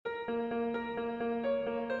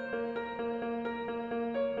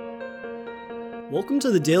Welcome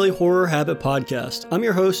to the Daily Horror Habit Podcast. I'm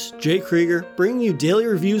your host, Jay Krieger, bringing you daily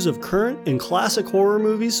reviews of current and classic horror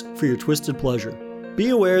movies for your twisted pleasure. Be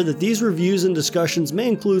aware that these reviews and discussions may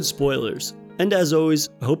include spoilers. And as always,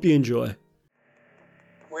 I hope you enjoy.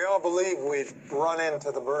 We all believe we'd run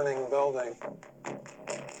into the burning building.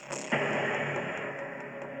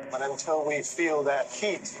 But until we feel that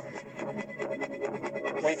heat,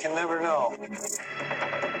 we can never know.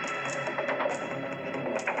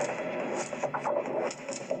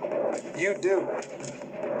 You do.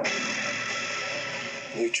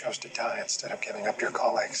 You chose to die instead of giving up your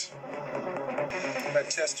colleagues.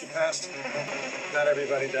 That test you passed, not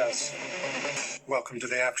everybody does. Welcome to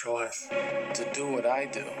the afterlife. To do what I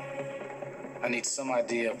do, I need some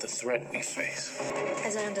idea of the threat we face.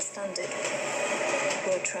 As I understand it,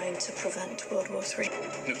 we're trying to prevent World War III.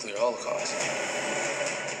 Nuclear holocaust.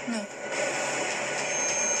 No.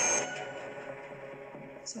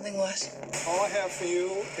 Something worse. All I have for you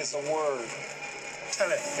is a word.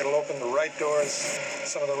 Tenet. It'll open the right doors,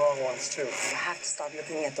 some of the wrong ones too. You have to start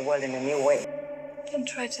looking at the world in a new way. And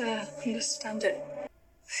try to understand it.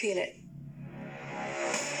 Feel it.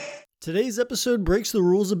 Today's episode breaks the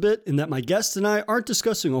rules a bit in that my guest and I aren't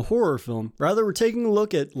discussing a horror film. Rather, we're taking a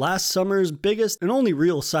look at last summer's biggest and only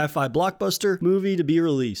real sci-fi blockbuster movie to be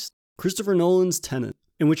released, Christopher Nolan's Tenet,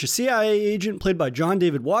 in which a CIA agent played by John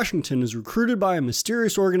David Washington is recruited by a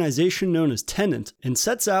mysterious organization known as Tenet and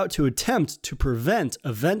sets out to attempt to prevent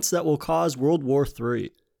events that will cause World War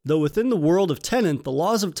III. Though within the world of Tenet, the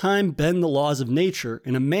laws of time bend the laws of nature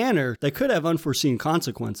in a manner that could have unforeseen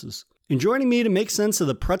consequences. And joining me to make sense of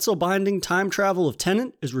the pretzel-binding time travel of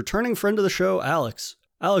Tenet is returning friend of the show, Alex.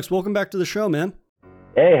 Alex, welcome back to the show, man.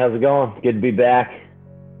 Hey, how's it going? Good to be back.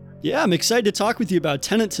 Yeah, I'm excited to talk with you about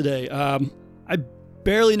Tenet today. I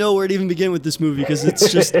barely know where to even begin with this movie because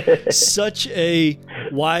it's just such a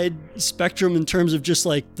wide spectrum in terms of just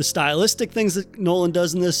like the stylistic things that Nolan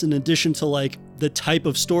does in this, in addition to like the type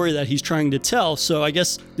of story that he's trying to tell. So I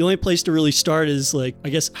guess the only place to really start is like, I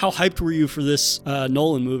guess, how hyped were you for this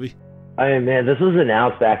Nolan movie? I mean, man, this was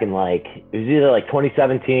announced back in like, it was either like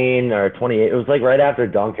 2017 or 28. It was like right after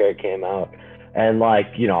Dunkirk came out. And like,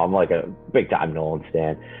 you know, I'm like a big time Nolan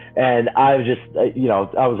stan. And I was just, you know,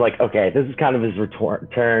 I was like, okay, this is kind of his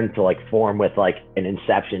return to like form with like an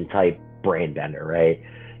Inception type brain bender, right?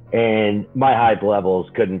 And my hype levels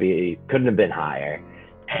couldn't have been higher.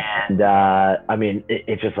 And I mean,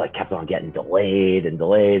 it just like kept on getting delayed and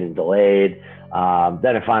delayed and delayed.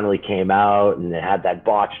 Then it finally came out and it had that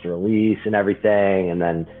botched release and everything. And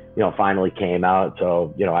then, you know, finally came out.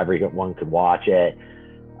 So, you know, everyone could watch it.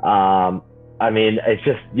 I mean, it's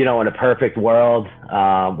just, you know, in a perfect world,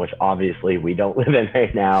 which obviously we don't live in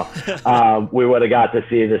right now, we would have got to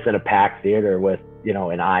see this in a packed theater with, you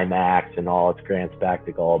know, an IMAX and all its grand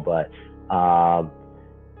spectacle. But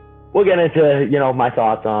we'll get into, you know, my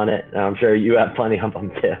thoughts on it. And I'm sure you have plenty of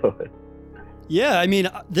them too. Yeah, I mean,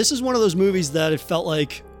 this is one of those movies that it felt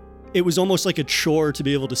like it was almost like a chore to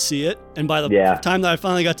be able to see it. And by the time that I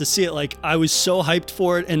finally got to see it, like I was so hyped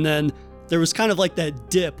for it. And then there was kind of like that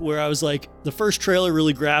dip where I was like, the first trailer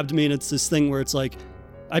really grabbed me, and it's this thing where it's like,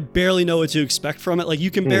 I barely know what to expect from it. Like you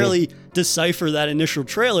can barely decipher that initial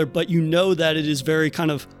trailer, but you know that it is very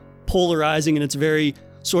kind of polarizing and it's very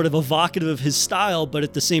sort of evocative of his style, but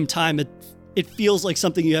at the same time, it feels like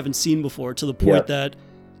something you haven't seen before, to the point that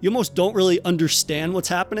you almost don't really understand what's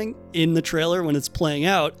happening in the trailer when it's playing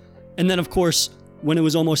out. And then of course, when it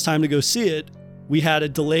was almost time to go see it, we had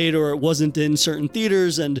it delayed or it wasn't in certain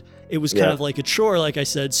theaters, and it was kind of like a chore, like I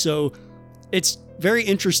said. So it's very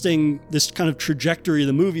interesting, this kind of trajectory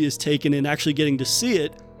the movie has taken in actually getting to see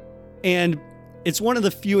it. And it's one of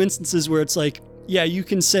the few instances where it's like, yeah, you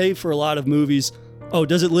can say for a lot of movies, oh,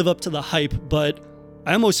 does it live up to the hype? But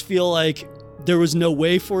I almost feel like there was no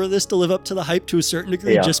way for this to live up to the hype to a certain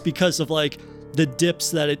degree, just because of like the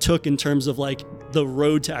dips that it took in terms of like the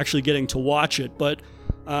road to actually getting to watch it. But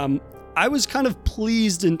I was kind of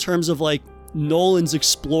pleased in terms of like Nolan's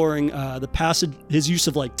exploring the passage, his use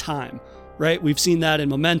of like time, right? We've seen that in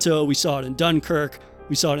Memento, we saw it in Dunkirk,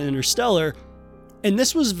 we saw it in Interstellar, and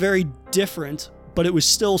this was very different, but it was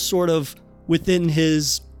still sort of within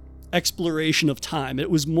his exploration of time.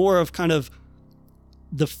 It was more of kind of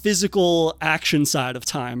the physical action side of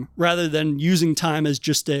time rather than using time as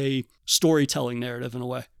just a storytelling narrative in a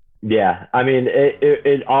way. Yeah, I mean,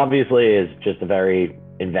 it obviously is just a very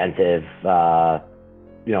inventive,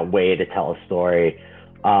 you know, way to tell a story.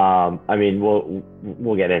 I mean,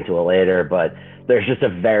 we'll get into it later, but there's just a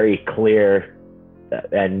very clear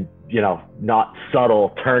and, you know, not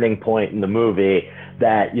subtle turning point in the movie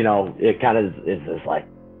that, you know, it kind of is this like,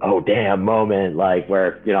 oh damn moment, like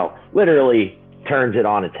where, you know, literally turns it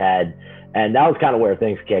on its head. And that was kind of where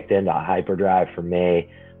things kicked into hyperdrive for me.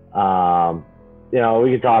 You know,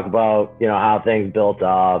 we could talk about, you know, how things built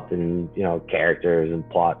up and, you know, characters and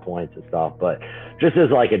plot points and stuff, but just as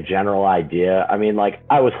like a general idea, I mean, like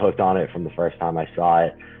I was hooked on it from the first time I saw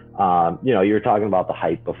it. You know, you were talking about the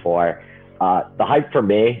hype before. The hype for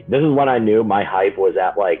me, this is when I knew my hype was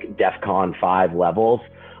at like DEFCON 5 levels,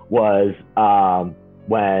 was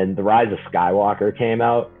when The Rise of Skywalker came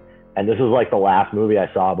out. And this was like the last movie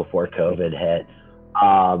I saw before COVID hit.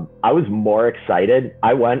 I was more excited.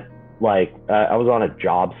 I went like, I was on a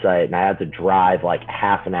job site and I had to drive like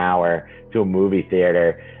half an hour to a movie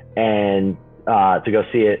theater and to go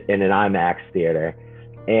see it in an IMAX theater.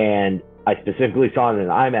 And I specifically saw it in an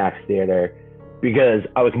IMAX theater because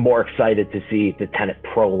I was more excited to see the Tenet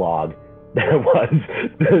prologue than it was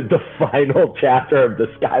the final chapter of the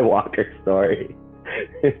Skywalker story.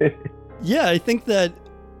 Yeah, I think that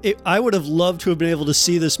I would have loved to have been able to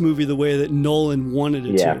see this movie the way that Nolan wanted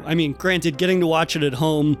it to. I mean, granted, getting to watch it at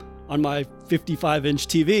home on my 55-inch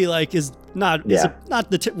TV like is not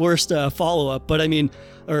the worst follow-up, but I mean,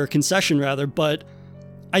 or concession rather. But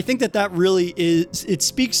I think that really is, it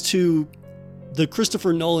speaks to the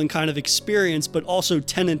Christopher Nolan kind of experience, but also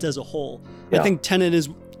Tenet as a whole. I think Tenet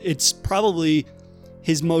it's probably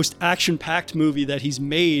his most action-packed movie that he's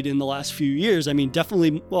made in the last few years. I mean,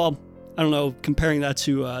 definitely, well, I don't know, comparing that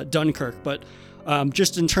to Dunkirk, but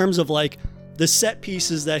just in terms of like the set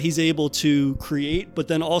pieces that he's able to create, but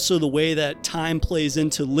then also the way that time plays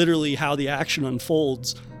into literally how the action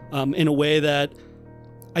unfolds in a way that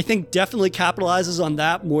I think definitely capitalizes on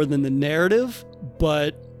that more than the narrative.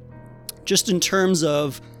 But just in terms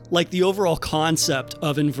of like the overall concept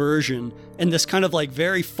of inversion and this kind of like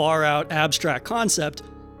very far out abstract concept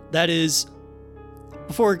that is,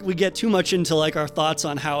 before we get too much into like our thoughts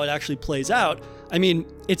on how it actually plays out, I mean,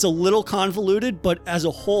 it's a little convoluted, but as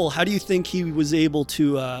a whole, how do you think he was able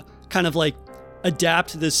to kind of like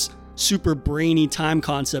adapt this super brainy time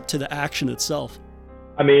concept to the action itself?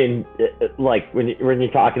 I mean, like when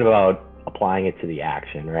you're talking about applying it to the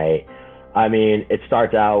action, right? I mean, it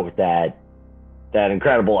starts out with that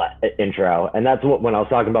incredible intro, and that's what, when I was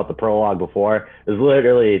talking about the prologue before, is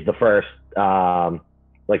literally the first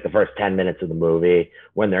like the first 10 minutes of the movie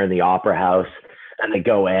when they're in the opera house and they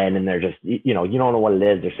go in and they're just, you know, you don't know what it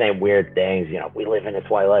is. They're saying weird things, you know, we live in a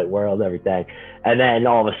Twilight world, everything. And then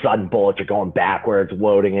all of a sudden bullets are going backwards,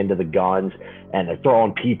 loading into the guns, and they're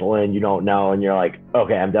throwing people in you don't know. And you're like,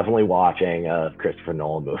 okay, I'm definitely watching a Christopher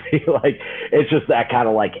Nolan movie. Like, it's just that kind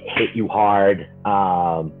of like hit you hard,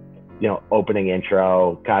 you know, opening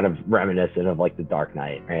intro, kind of reminiscent of like The Dark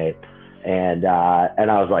Knight, right? And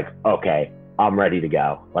I was like, okay, I'm ready to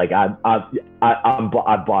go. Like I've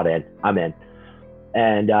bought in. I'm in.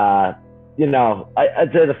 And you know,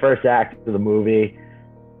 I'd say the first act of the movie,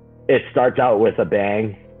 it starts out with a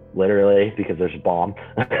bang, literally, because there's a bomb.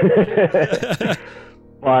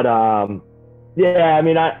 But yeah, I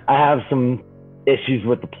mean, I have some issues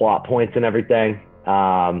with the plot points and everything,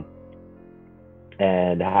 and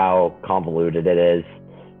how convoluted it is.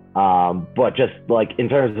 But just like in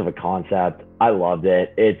terms of a concept, I loved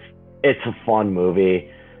it. It's a fun movie.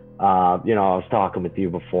 You know, I was talking with you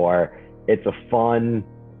before. It's a fun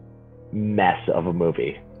mess of a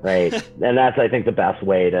movie, right? And that's, I think, the best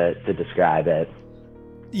way to describe it.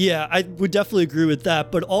 Yeah, I would definitely agree with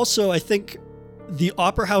that. But also, I think the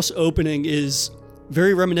Opera House opening is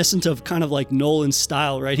very reminiscent of kind of like Nolan's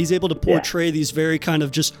style, right? He's able to portray these very kind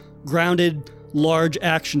of just grounded, large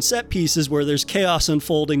action set pieces where there's chaos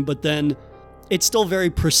unfolding, but then it's still very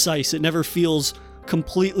precise. It never feels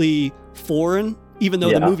completely foreign, even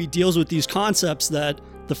though the movie deals with these concepts that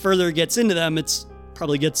the further it gets into them, it's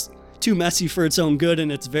probably gets too messy for its own good and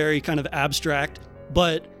it's very kind of abstract.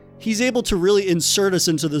 But he's able to really insert us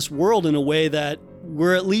into this world in a way that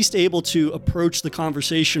we're at least able to approach the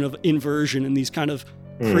conversation of inversion and these kind of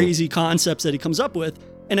crazy concepts that he comes up with.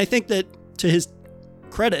 And I think that, to his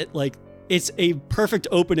credit, like, it's a perfect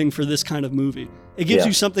opening for this kind of movie. It gives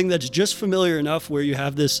you something that's just familiar enough where you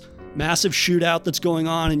have this massive shootout that's going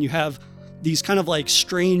on and you have these kind of like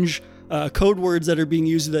strange code words that are being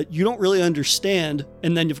used that you don't really understand.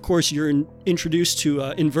 And then, of course, you're introduced to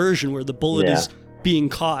inversion, where the bullet is being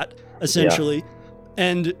caught, essentially.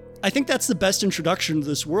 And I think that's the best introduction to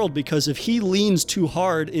this world, because if he leans too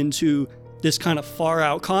hard into this kind of far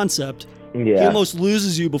out concept, he almost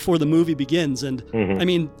loses you before the movie begins. And I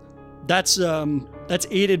mean, that's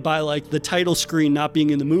aided by like the title screen not being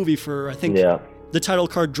in the movie for, I think the title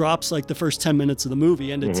card drops like the first 10 minutes of the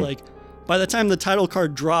movie. And it's like, by the time the title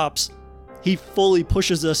card drops, he fully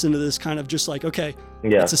pushes us into this kind of just like, okay,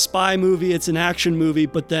 it's a spy movie, it's an action movie,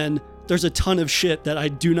 but then there's a ton of shit that I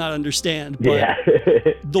do not understand, but Yeah.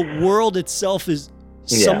 the world itself is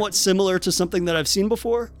somewhat similar to something that I've seen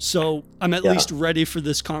before. So I'm at least ready for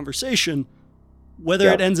this conversation. Whether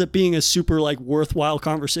it ends up being a super like worthwhile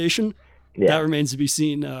conversation, that remains to be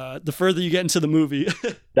seen. The further you get into the movie.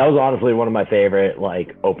 That was honestly one of my favorite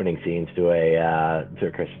like opening scenes to a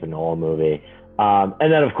Christopher Nolan movie.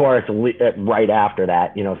 And then of course, right after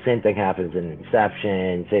that, you know, same thing happens in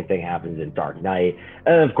Inception, same thing happens in Dark Knight.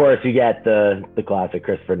 And then of course you get the classic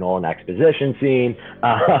Christopher Nolan exposition scene,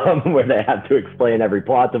 where they have to explain every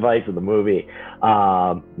plot device of the movie.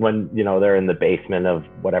 When, you know, they're in the basement of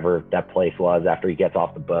whatever that place was after he gets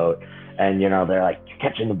off the boat. And, you know, they're like, you're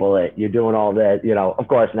catching the bullet, you're doing all that, you know, of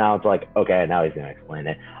course now it's like, okay, now he's going to explain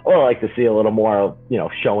it. I would like to see a little more, you know,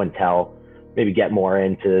 show and tell, maybe get more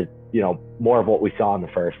into, you know, more of what we saw in the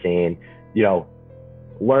first scene, you know,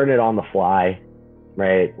 learn it on the fly,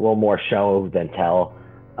 right? A little more show than tell.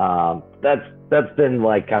 That's been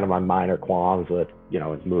like kind of my minor qualms with, you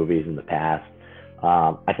know, his movies in the past.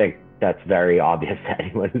 I think that's very obvious to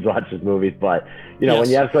anyone who's watched his movies, but you know, when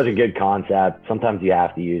you have such a good concept, sometimes you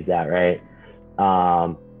have to use that, right?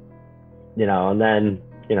 You know, and then,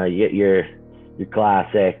 you know, you get your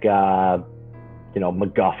classic, you know,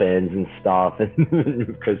 MacGuffins and stuff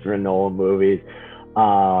in Christopher Nolan movies.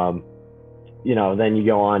 You know, then you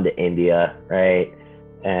go on to India, right?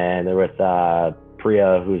 And they're with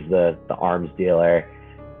Priya, who's the arms dealer.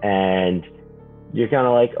 And you're kind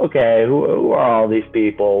of like, okay, who are all these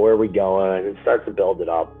people? Where are we going? And it starts to build it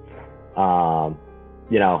up.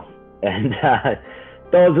 You know, and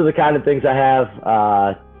those are the kind of things I have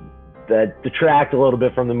that detract a little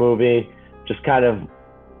bit from the movie. Just kind of,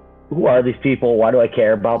 who are these people? Why do I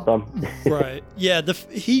care about them? Right. Yeah.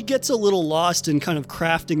 He gets a little lost in kind of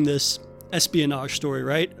crafting this espionage story,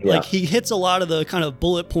 right? Yeah. Like he hits a lot of the kind of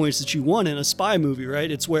bullet points that you want in a spy movie,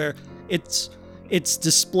 right? It's where it's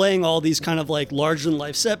displaying all these kind of like larger than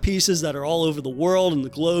life set pieces that are all over the world and the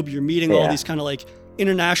globe. You're meeting all these kind of like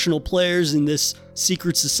international players in this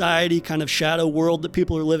secret society kind of shadow world that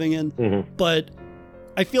people are living in. Mm-hmm. But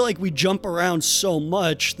I feel like we jump around so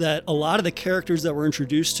much that a lot of the characters that we're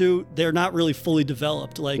introduced to, they're not really fully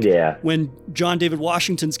developed. Like when John David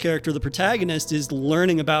Washington's character, the protagonist, is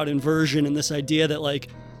learning about inversion and this idea that like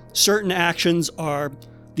certain actions are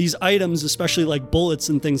these items, especially like bullets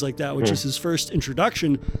and things like that, which is his first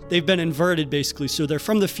introduction, they've been inverted basically. So they're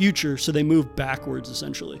from the future, so they move backwards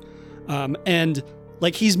essentially. And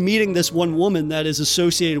like he's meeting this one woman that is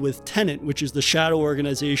associated with Tenet, which is the shadow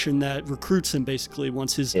organization that recruits him basically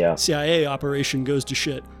once his CIA operation goes to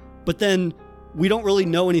shit. But then we don't really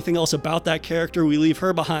know anything else about that character. We leave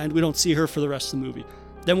her behind. We don't see her for the rest of the movie.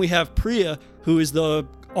 Then we have Priya, who is the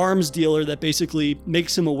arms dealer that basically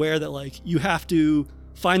makes him aware that like you have to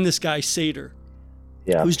find this guy Sator,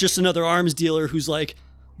 who's just another arms dealer who's like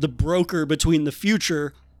the broker between the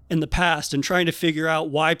future and the past and trying to figure out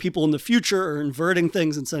why people in the future are inverting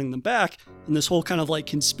things and sending them back in this whole kind of like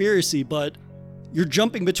conspiracy. But you're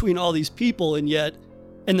jumping between all these people and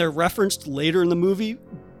they're referenced later in the movie,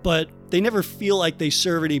 but they never feel like they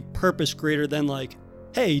serve any purpose greater than like,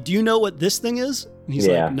 hey, do you know what this thing is? And he's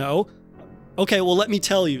like, no. Okay, well, let me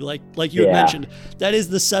tell you, like you had mentioned, that is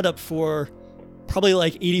the setup for probably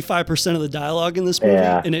like 85% of the dialogue in this movie.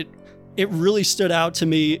 And it really stood out to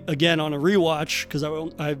me again on a rewatch because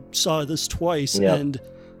I saw this twice, and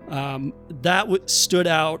that stood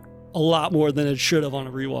out a lot more than it should have on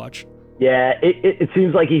a rewatch. Yeah, it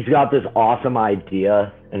seems like he's got this awesome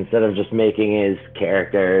idea instead of just making his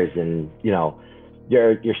characters and, you know,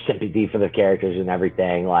 your sympathy for the characters and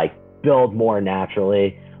everything, like build more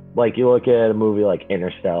naturally. Like you look at a movie like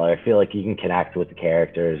Interstellar, I feel like you can connect with the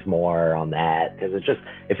characters more on that because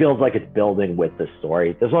it feels like it's building with the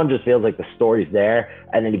story. This one just feels like the story's there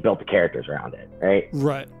and then you built the characters around it, right?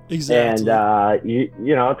 Right, exactly. And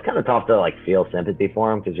you know, it's kind of tough to like feel sympathy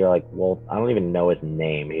for him because you're like, well, I don't even know his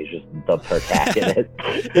name. He's just the protagonist.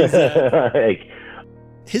 Like,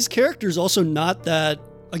 his character is also not that.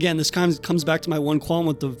 Again, this kind of comes back to my one qualm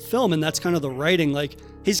with the film, and that's kind of the writing. Like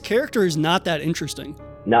his character is not that interesting.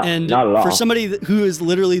 No, and not at all. For somebody who is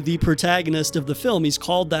literally the protagonist of the film, he's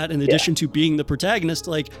called that in addition to being the protagonist.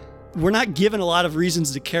 Like, we're not given a lot of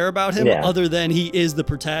reasons to care about him other than he is the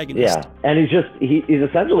protagonist. Yeah, and he's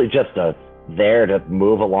essentially just there to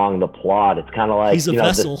move along the plot. It's kind of like he's a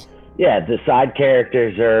vessel. The side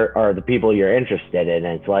characters are the people you're interested in.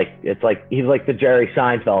 And it's like he's like the Jerry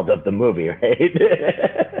Seinfeld of the movie, right?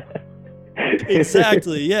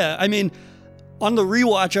 Exactly. Yeah. I mean, on the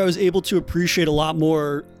rewatch, I was able to appreciate a lot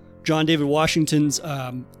more John David Washington's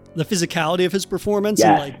the physicality of his performance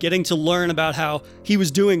and like getting to learn about how he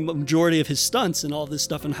was doing the majority of his stunts and all this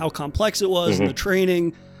stuff and how complex it was and the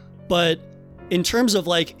training. But in terms of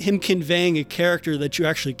like him conveying a character that you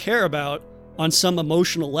actually care about on some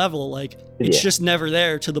emotional level, like it's just never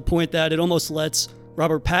there, to the point that it almost lets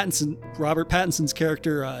Robert Pattinson's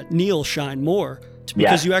character Neil shine more,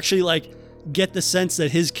 because you actually like get the sense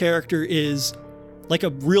that his character is like a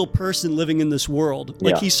real person living in this world.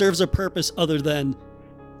 Like he serves a purpose other than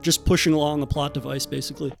just pushing along a plot device,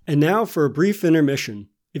 basically. And now for a brief intermission.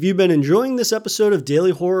 If you've been enjoying this episode of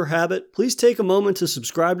Daily Horror Habit, please take a moment to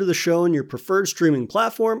subscribe to the show on your preferred streaming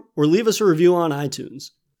platform or leave us a review on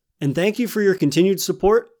iTunes. And thank you for your continued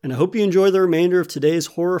support, and I hope you enjoy the remainder of today's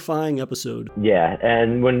horrifying episode. Yeah,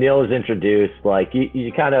 and when Neil was introduced, like,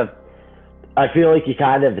 you kind of, I feel like you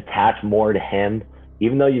kind of attach more to him,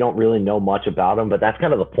 even though you don't really know much about him. But that's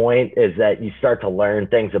kind of the point, is that you start to learn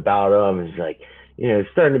things about him. It's like, you know,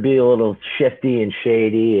 starting to be a little shifty and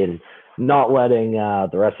shady and not letting the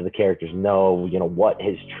rest of the characters know, you know, what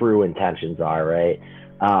his true intentions are, right?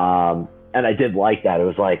 And I did like that. It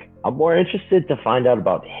was like, I'm more interested to find out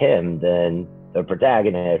about him than the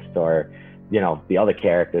protagonist or, you know, the other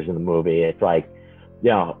characters in the movie. It's like, you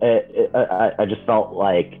know, I just felt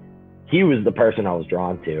like he was the person I was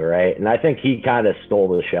drawn to, right? And I think he kind of stole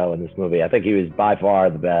the show in this movie. I think he was by far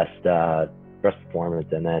the best performance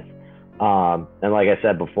in this. And like I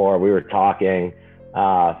said before, we were talking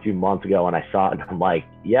a few months ago when I saw it, and I'm like,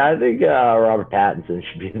 yeah, I think Robert Pattinson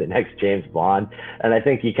should be the next James Bond. And I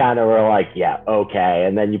think you kind of were like, yeah, okay.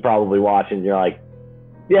 And then you probably watch it and you're like,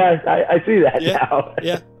 yeah, I see that now.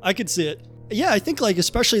 Yeah, I could see it. Yeah, I think like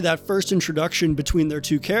especially that first introduction between their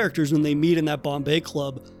two characters when they meet in that Bombay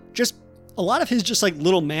club, just a lot of his just like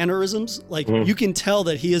little mannerisms, like you can tell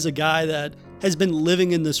that he is a guy that has been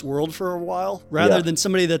living in this world for a while rather than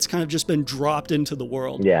somebody that's kind of just been dropped into the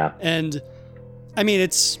world. Yeah. And I mean,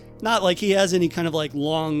 it's not like he has any kind of like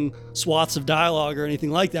long swaths of dialogue or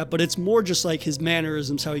anything like that, but it's more just like his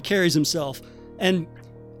mannerisms, how he carries himself. And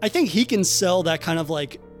I think he can sell that kind of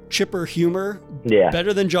like chipper humor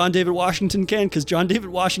better than John David Washington can, because John David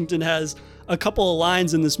Washington has a couple of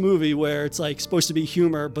lines in this movie where it's like supposed to be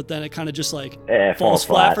humor, but then it kind of just like falls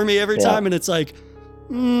flat for me every time. And it's like,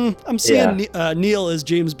 I'm seeing Neil as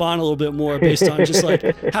James Bond a little bit more based on just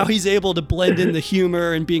like how he's able to blend in the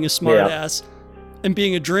humor and being a smart ass and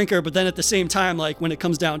being a drinker, but then at the same time, like when it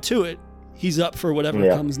comes down to it, he's up for whatever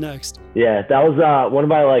comes next. Yeah, that was one of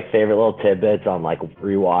my like favorite little tidbits on like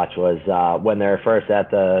rewatch was when they're first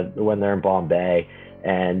when they're in Bombay,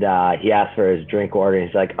 and he asked for his drink order, and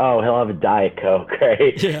he's like, oh, he'll have a Diet Coke,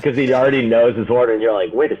 right? Because he already knows his order, and you're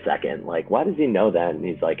like, wait a second, like why does he know that? And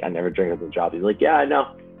he's like, I never drink at the job. He's like, yeah, I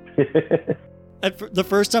know. The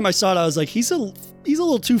first time I saw it, I was like, he's a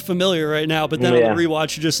little too familiar right now. But then on the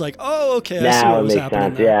rewatch, you're just like, oh, okay, I see what was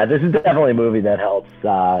happening there. Yeah, this is definitely a movie that helps.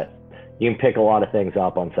 You can pick a lot of things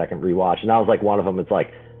up on second rewatch, and that was like one of them. It's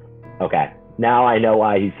like, okay, now I know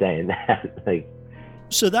why he's saying that. Like,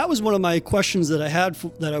 so that was one of my questions that I had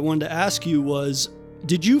that I wanted to ask you was,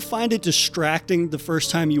 did you find it distracting the first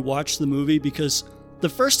time you watched the movie? Because the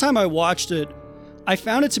first time I watched it, I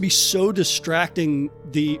found it to be so distracting,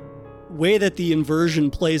 the way that the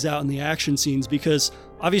inversion plays out in the action scenes, because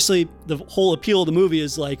obviously the whole appeal of the movie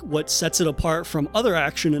is like what sets it apart from other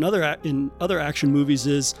action and other action movies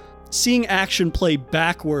is seeing action play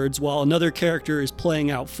backwards while another character is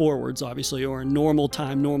playing out forwards, obviously, or in normal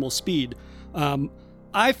time, normal speed.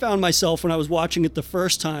 I found myself when I was watching it the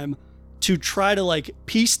first time to try to like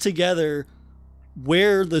piece together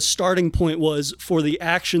where the starting point was for the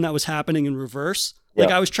action that was happening in reverse. Like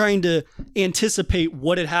I was trying to anticipate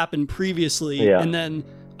what had happened previously, and then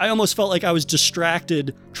I almost felt like I was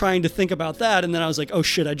distracted trying to think about that, and then I was like, oh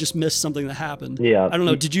shit, I just missed something that happened. I don't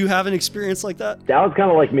know, did you have an experience like that? That was kind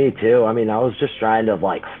of like me too. I mean, I was just trying to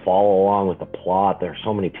like follow along with the plot. There's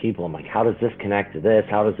so many people. I'm like, how does this connect to this?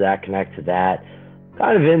 How does that connect to that?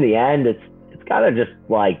 Kind of in the end, it's kind of just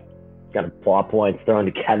like kind of plot points thrown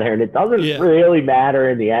together, and it doesn't really matter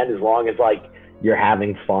in the end as long as like you're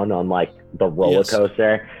having fun on like the roller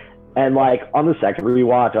coaster. And like on the second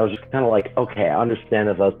rewatch, I was just kind of like, okay, I understand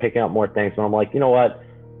this. I was picking up more things, but I'm like, you know what?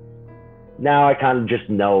 Now I kind of just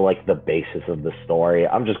know like the basis of the story.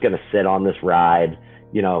 I'm just gonna sit on this ride,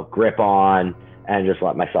 you know, grip on, and just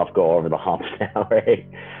let myself go over the humps now, right?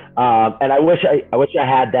 And I wish I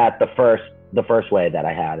had that the first way that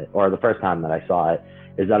I had it, or the first time that I saw it,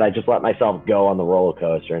 is that I just let myself go on the roller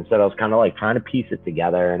coaster. Instead, I was kind of like trying to piece it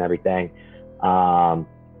together and everything.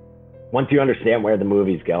 Once you understand where the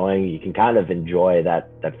movie's going, you can kind of enjoy that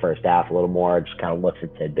first half a little more, just kind of look for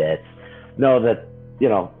tidbits. Know that, you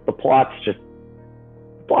know, the plot's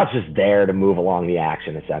plot's just there to move along the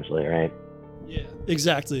action, essentially, right? Yeah,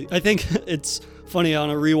 exactly. I think it's funny, on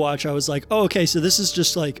a rewatch, I was like, oh, okay, so this is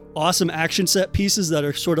just like awesome action set pieces that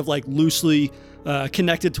are sort of like loosely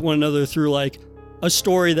connected to one another through like a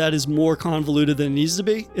story that is more convoluted than it needs to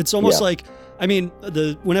be. It's almost like, I mean,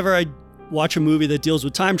 whenever I watch a movie that deals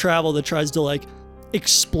with time travel that tries to like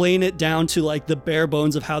explain it down to like the bare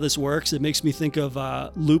bones of how this works, it makes me think of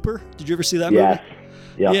Looper. Did you ever see that movie?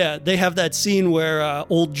 Yeah, they have that scene where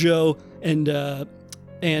old Joe and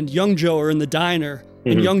young Joe are in the diner,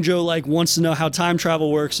 and young Joe like wants to know how time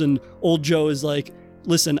travel works, and old Joe is like,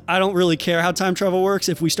 listen, I don't really care how time travel works.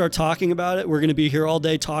 If we start talking about it, we're going to be here all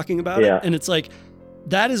day talking about it. And it's like,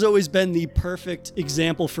 that has always been the perfect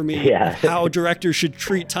example for me of how directors should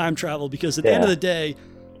treat time travel, because at the end of the day,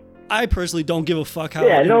 I personally don't give a fuck how it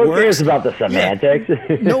works. No one cares about the semantics.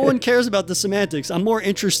 No one cares about the semantics. I'm more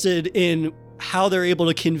interested in how they're able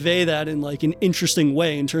to convey that in like an interesting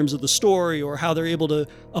way in terms of the story, or how they're able to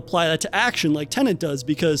apply that to action like Tenet does,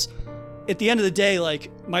 because at the end of the day, like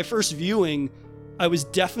my first viewing, I was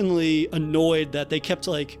definitely annoyed that they kept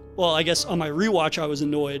like, well, I guess on my rewatch, I was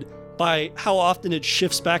annoyed by how often it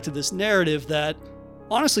shifts back to this narrative that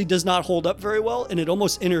honestly does not hold up very well, and it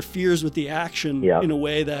almost interferes with the action in a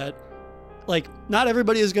way that, like, not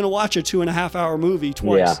everybody is going to watch a 2.5 hour movie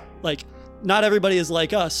twice. Like, not everybody is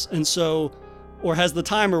like us, and so, or has the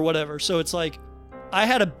time or whatever. So it's like, I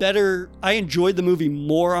enjoyed the movie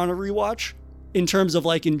more on a rewatch in terms of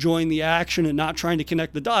like enjoying the action and not trying to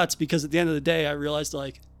connect the dots, because at the end of the day, I realized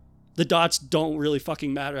like the dots don't really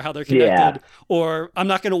fucking matter how they're connected, or I'm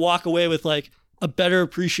not going to walk away with like a better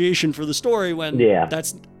appreciation for the story when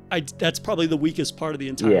that's probably the weakest part of the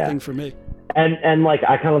entire thing for me. And like,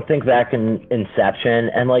 I kind of think back in Inception,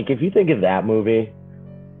 and like, if you think of that movie,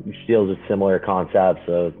 which deals with similar concepts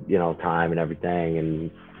of, you know, time and everything, and,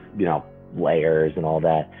 you know, layers and all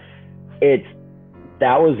that,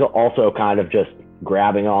 that was also kind of just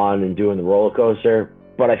grabbing on and doing the roller coaster,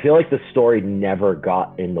 but I feel like the story never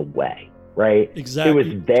got in the way, right? Exactly. It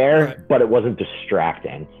was there, but it wasn't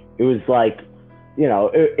distracting. It was like, you know,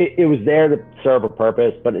 it was there to serve a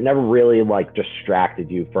purpose, but it never really like distracted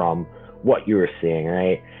you from what you were seeing,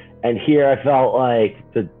 right? And here I felt like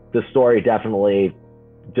the story definitely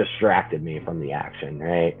distracted me from the action,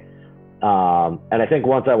 right? And I think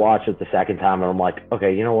once I watched it the second time, I'm like,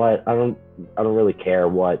 okay, you know what? I don't really care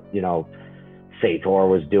what, you know, Sator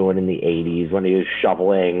was doing in the 80s when he was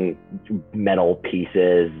shoveling metal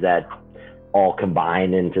pieces that all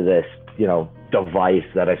combine into this, you know, device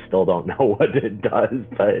that I still don't know what it does,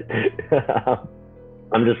 but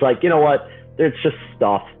I'm just like, you know what? It's just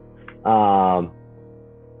stuff.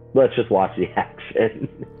 Let's just watch the action.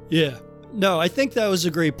 Yeah. No, I think that was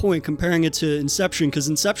a great point, comparing it to Inception, because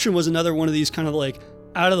Inception was another one of these kind of like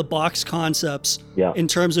out of the box concepts in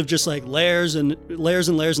terms of just like layers and layers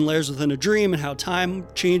and layers and layers within a dream, and how time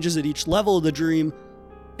changes at each level of the dream.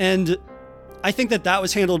 And I think that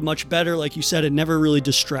was handled much better. Like you said, it never really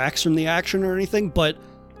distracts from the action or anything. But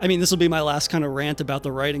I mean, this will be my last kind of rant about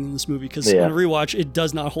the writing in this movie, because on a rewatch, it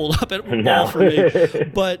does not hold up at all for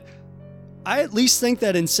me. But I at least think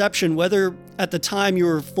that Inception, whether at the time you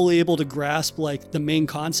were fully able to grasp like the main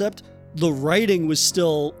concept, the writing was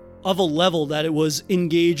still of a level that it was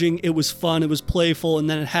engaging, it was fun, it was playful, and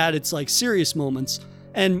then it had its like serious moments.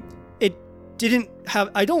 And it didn't have,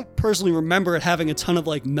 I don't personally remember it having a ton of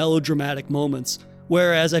like melodramatic moments,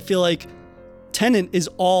 whereas I feel like Tenet is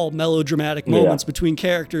all melodramatic moments between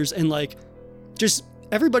characters, and like just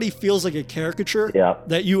everybody feels like a caricature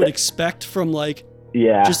that you would expect from like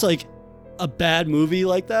just like a bad movie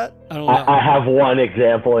like that. I don't know. I have one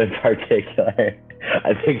example in particular.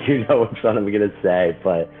 I think you know which one I'm gonna say,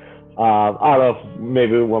 but I don't know if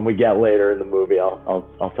maybe when we get later in the movie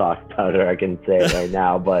I'll talk about it, or I can say it right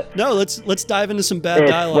now. But no, let's dive into some bad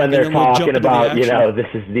dialogue. When they're talking about, you know, this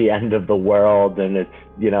is the end of the world, and it's,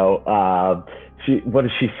 you know, what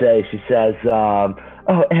does she say? She says, oh,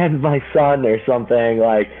 and my son, or something,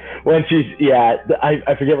 like when she's,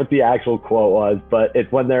 I forget what the actual quote was, but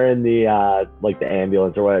it's when they're in the like the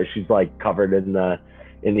ambulance or whatever, she's like covered in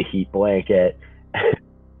the heat blanket.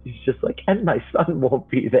 He's just like, and my son won't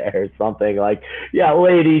be there, or something, like, yeah,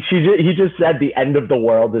 lady, he just said the end of the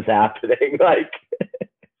world is happening. Like,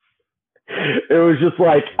 it was just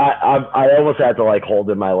like, I almost had to like hold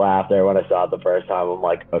in my laugh there when I saw it the first time. I'm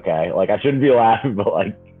like, okay, like I shouldn't be laughing, but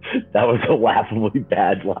like that was a laughably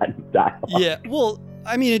bad line of dialogue. Yeah, well,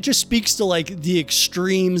 I mean, it just speaks to like the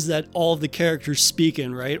extremes that all of the characters speak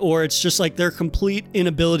in, right? Or it's just like their complete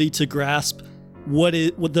inability to grasp what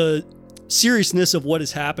the seriousness of what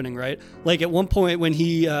is happening, right? Like at one point when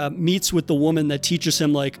he meets with the woman that teaches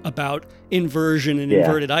him like about inversion and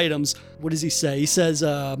inverted items, what does he say? He says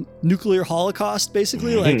nuclear holocaust,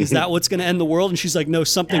 basically. Like, is that what's going to end the world? And she's like, no,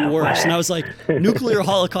 something worse. And I was like, nuclear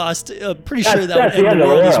holocaust, pretty sure that would end the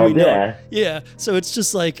world as we know it. Yeah. So it's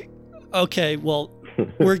just like, okay, well,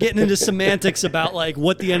 we're getting into semantics about like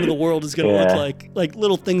what the end of the world is going to look like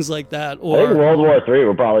little things like that. Or I think World War III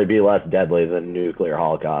would probably be less deadly than nuclear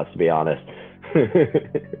holocaust, to be honest.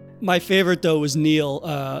 My favorite though was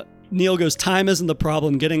Neil. Neil goes, "Time isn't the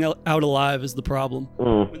problem. Getting out alive is the problem."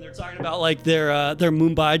 When they're talking about like their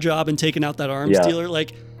Mumbai job and taking out that arms dealer,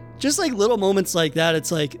 like just like little moments like that.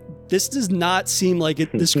 It's like this does not seem like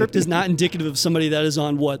it. The script is not indicative of somebody that is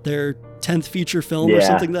on what their 10th feature film or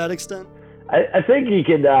something to that extent. I think he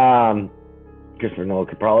could, Christopher Nolan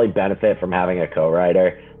could probably benefit from having a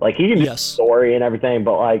co-writer. Like he can do the story and everything,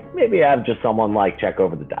 but like maybe have just someone like check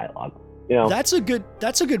over the dialogue. You know, that's a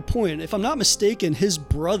good point. If I'm not mistaken, his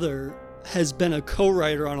brother has been a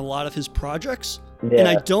co-writer on a lot of his projects, and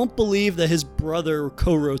I don't believe that his brother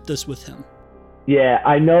co-wrote this with him. Yeah,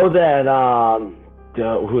 I know that.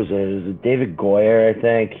 Who is it? Is it David Goyer? I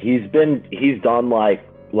think he's done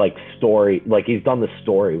like story, like he's done the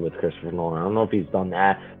story with Christopher Nolan. I don't know if he's done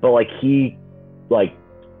that, but like he like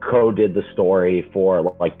co-did the story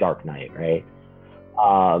for like Dark Knight, right?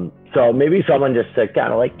 So maybe someone just to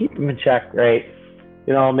kind of like keep him in check, right?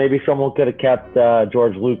 You know, maybe someone could have kept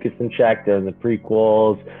George Lucas in check during the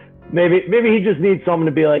prequels. Maybe he just needs someone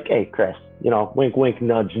to be like, hey, Chris, you know, wink, wink,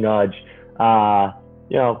 nudge, nudge.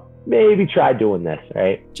 You know, maybe try doing this,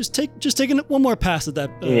 right? Just taking one more pass at that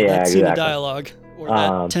scene of dialogue. Or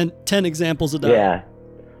that 10 examples of dialogue. Yeah.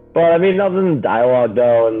 But I mean, other than dialogue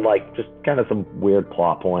though, and like just kind of some weird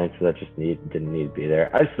plot points that just didn't need to be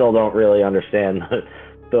there. I still don't really understand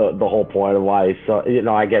the whole point of why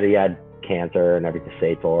I get he had cancer and everything,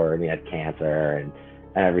 Sator, and he had cancer and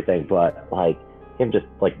everything, but like him just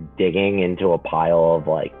like digging into a pile of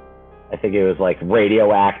like, I think it was like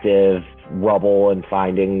radioactive rubble and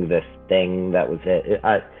finding this thing that was it.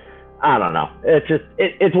 I don't know. It's just,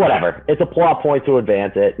 it's whatever. It's a plot point to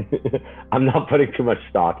advance it. I'm not putting too much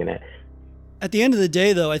stock in it. At the end of the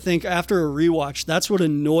day, though, I think after a rewatch, that's what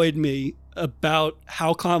annoyed me about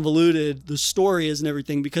how convoluted the story is and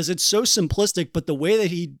everything, because it's so simplistic, but the way that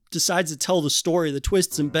he decides to tell the story, the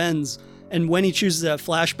twists and bends, and when he chooses to have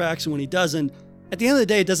flashbacks and when he doesn't, at the end of the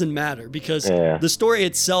day, it doesn't matter because the story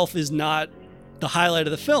itself is not the highlight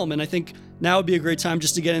of the film. And I think now would be a great time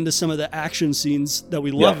just to get into some of the action scenes that we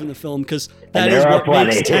love in the film, because that is what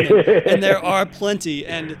makes Tenet. And there are plenty.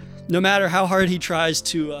 And no matter how hard he tries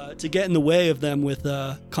to get in the way of them with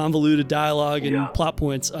convoluted dialogue and plot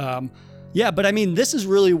points, but I mean, this is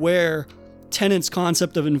really where Tenet's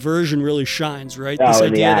concept of inversion really shines, right? This idea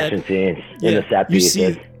in the action scenes, in the set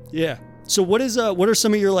pieces. So what are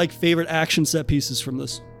some of your like favorite action set pieces from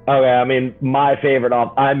this? Okay, I mean, my favorite.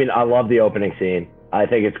 I love the opening scene. I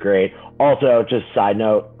think it's great. Also, just side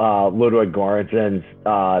note, Ludwig Göransson's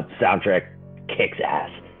soundtrack kicks ass.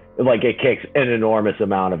 Like, it kicks an enormous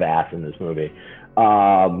amount of ass in this movie.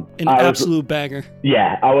 An absolute banger.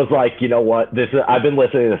 Yeah, I was like, you know what? I've been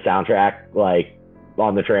listening to the soundtrack like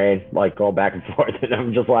on the train, like going back and forth, and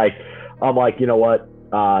I'm like, you know what?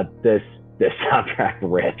 This soundtrack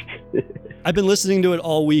ripped. I've been listening to it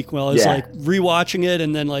all week while I was like rewatching it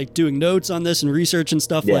and then like doing notes on this and research and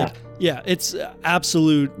stuff. It's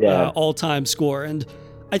absolute all-time score. And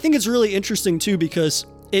I think it's really interesting too, because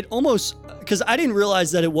because I didn't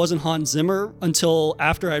realize that it wasn't Hans Zimmer until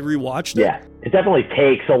after I rewatched it. Yeah, it definitely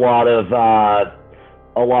takes a lot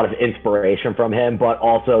of inspiration from him, but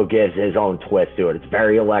also gives his own twist to it. It's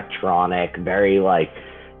very electronic, very like,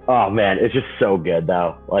 oh man, it's just so good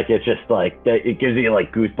though. Like, it's just like, it gives you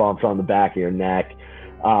like goosebumps on the back of your neck.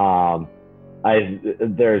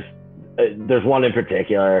 There's one in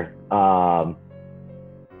particular,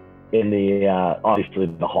 in the obviously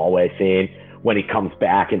the hallway scene when he comes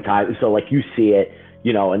back in time. So like you see it,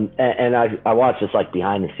 you know, and I watched this like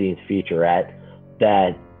behind the scenes featurette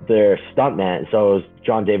that their stuntman. So it was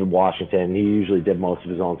John David Washington. He usually did most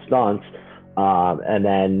of his own stunts. And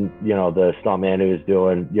then, you know, the stuntman who was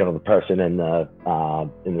doing, you know, the person in the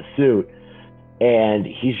suit, and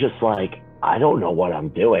he's just like, I don't know what I'm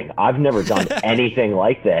doing. I've never done anything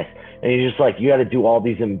like this. And he's just like, you got to do all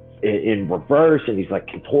these in reverse. And he's like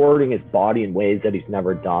contorting his body in ways that he's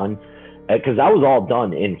never done. Because that was all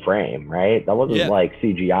done in frame, right? That wasn't like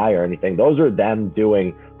CGI or anything. Those are them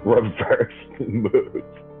doing reverse moves.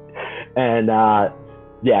 And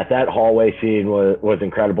Yeah, that hallway scene was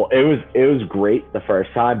incredible. It was great the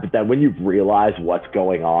first time, but then when you realize what's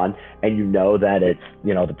going on and you know that it's,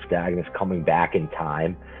 you know, the protagonist coming back in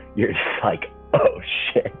time, you're just like, oh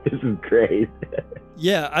shit, this is great.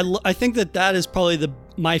 Yeah, I think that is probably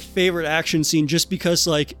my favorite action scene, just because,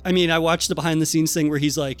 like, I mean, I watched the behind the scenes thing where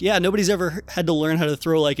he's like, yeah, nobody's ever had to learn how to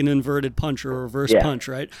throw like an inverted punch or a reverse punch,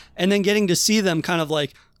 right? And then getting to see them kind of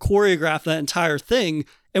like choreograph that entire thing.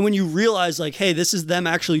 And when you realize like, hey, this is them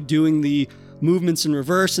actually doing the movements in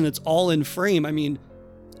reverse and it's all in frame. I mean,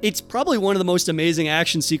 it's probably one of the most amazing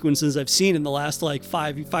action sequences I've seen in the last like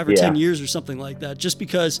five or 10 years or something like that, just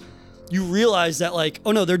because you realize that like,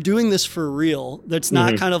 oh no, they're doing this for real. That's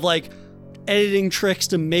not kind of like editing tricks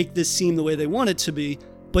to make this seem the way they want it to be.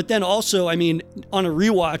 But then also, I mean, on a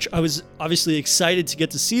rewatch, I was obviously excited to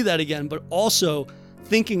get to see that again, but also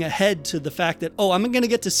thinking ahead to the fact that, oh, I'm going to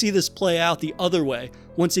get to see this play out the other way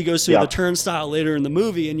once he goes through the turnstile later in the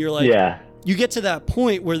movie. And you're like, you get to that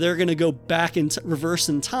point where they're going to go back and reverse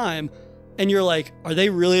in time. And you're like, are they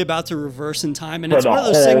really about to reverse in time? And it's one of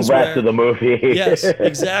those things where the rest of the movie. Yes,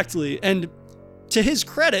 exactly. And to his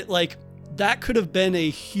credit, like, that could have been a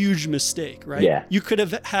huge mistake, right? Yeah. You could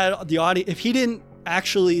have had the audience, if he didn't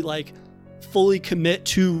actually like fully commit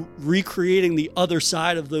to recreating the other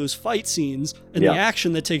side of those fight scenes and the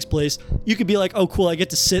action that takes place, you could be like, oh cool, I get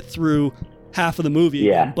to sit through half of the movie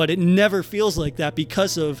again. But it never feels like that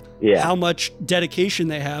because of how much dedication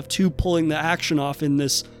they have to pulling the action off in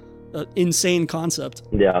this insane concept.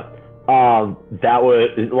 That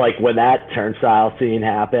was like when that turnstile scene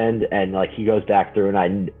happened and like he goes back through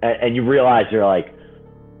and you realize you're like,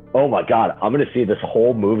 oh my god, I'm gonna see this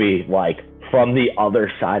whole movie like from the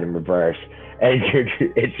other side in reverse. And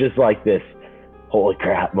it's just like this holy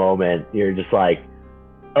crap moment. You're just like,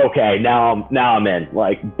 okay, now I'm in.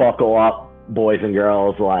 Like, buckle up, boys and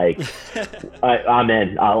girls. Like, I'm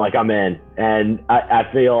in. I'm in. And I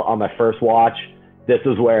feel on my first watch, this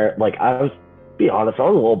is where, like, I was, be honest, I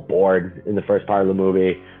was a little bored in the first part of the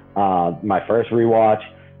movie. My first rewatch,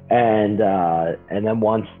 and then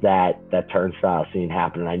once that turnstile scene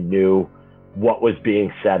happened, and I knew what was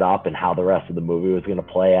being set up and how the rest of the movie was going to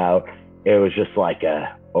play out, it was just like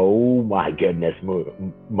a, oh my goodness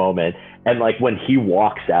moment. And like when he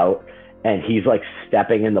walks out and he's like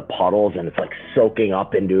stepping in the puddles and it's like soaking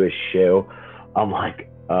up into his shoe, I'm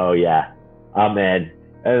like, oh yeah, I'm in.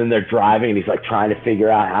 And then they're driving and he's like trying to figure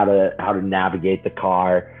out how to navigate the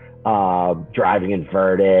car, driving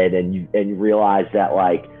inverted, and you realize that,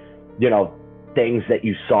 like, you know, things that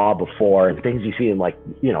you saw before and things you see in, like,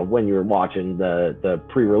 you know, when you're watching the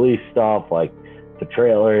pre-release stuff, like the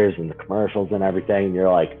trailers and the commercials and everything, and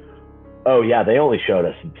you're like, oh yeah, they only showed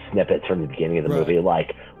us snippets from the beginning of the movie.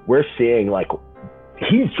 Like, we're seeing, like,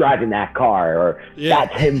 he's driving that car, or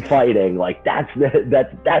that's him fighting. Like, that's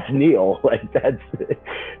Neil. Like,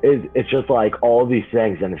 it's just like all these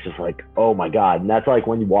things, and it's just like, oh my god. And that's like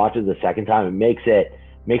when you watch it the second time, it makes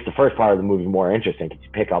the first part of the movie more interesting because you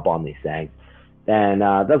pick up on these things. And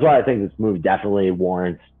that's why I think this movie definitely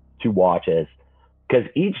warrants 2 watches, because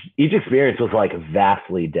each experience was like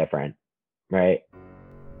vastly different, right?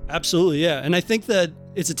 Absolutely, yeah. And I think that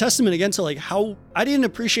it's a testament again to like how I didn't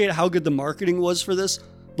appreciate how good the marketing was for this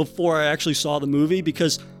before I actually saw the movie,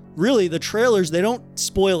 because really the trailers, they don't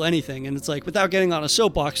spoil anything. And it's like, without getting on a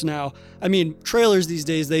soapbox now, I mean, trailers these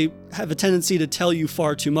days, they have a tendency to tell you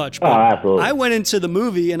far too much. But absolutely. I went into the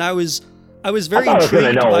movie and I was very intrigued. I was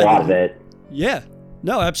going to know a lot of it. Yeah.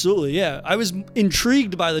 No, absolutely. Yeah. I was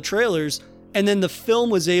intrigued by the trailers, and then the film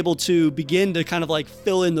was able to begin to kind of like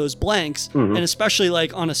fill in those blanks. And especially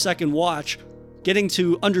like on a second watch, getting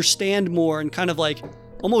to understand more and kind of like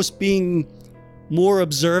almost being more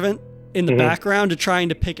observant in the background to trying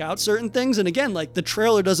to pick out certain things. And again, like, the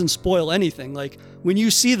trailer doesn't spoil anything. Like, when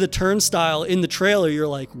you see the turnstile in the trailer, you're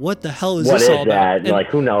like, what the hell is this all about? And, like,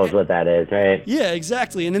 who knows what that is, right? Yeah,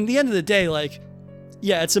 exactly. And in the end of the day, like,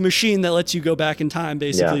 yeah, it's a machine that lets you go back in time,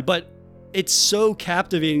 basically. But it's so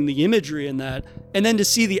captivating, the imagery in that. And then to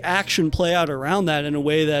see the action play out around that in a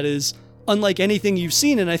way that is unlike anything you've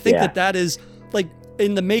seen. And I think that is, like,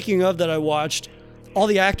 in the making of that I watched, all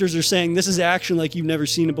the actors are saying this is action like you've never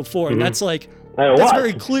seen it before. And that's like, that's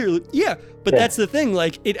very clear. Yeah. But that's the thing.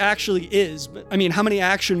 Like, it actually is. I mean, how many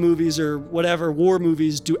action movies or whatever war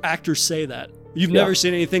movies do actors say that? You've never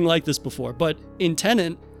seen anything like this before. But in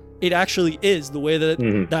Tenet, it actually is the way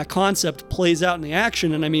that that concept plays out in the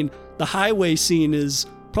action. And I mean, the highway scene is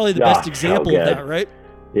probably the best example of that, right?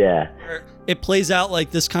 Yeah. Where it plays out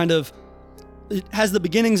like this kind of, it has the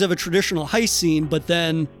beginnings of a traditional heist scene, but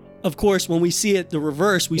then of course, when we see it the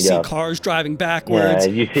reverse, we see cars driving backwards,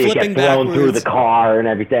 you see it get thrown through the car and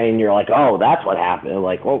everything, and you're like, oh, that's what happened.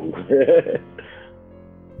 Like, whoa.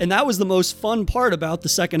 And that was the most fun part about the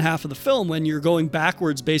second half of the film, when you're going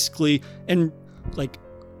backwards basically and like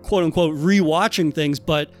quote unquote rewatching things,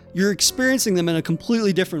 but you're experiencing them in a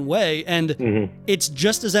completely different way. And it's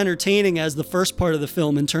just as entertaining as the first part of the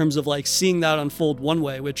film in terms of like seeing that unfold one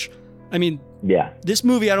way, which, I mean, this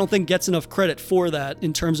movie I don't think gets enough credit for that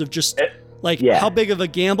in terms of just how big of a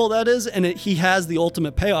gamble that is, and he has the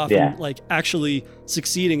ultimate payoff in like actually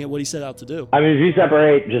succeeding at what he set out to do. I mean, if you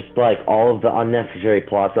separate just like all of the unnecessary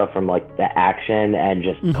plot stuff from like the action and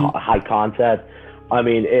just high concept, I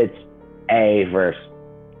mean, it's A versus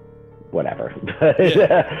whatever. It's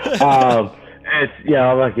I'm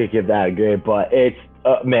not gonna give that a grade, but it's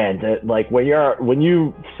like when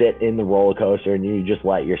you sit in the roller coaster and you just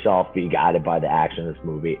let yourself be guided by the action of this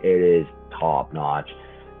movie, it is top notch.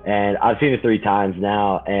 And I've seen it 3 times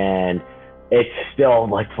now, and it's still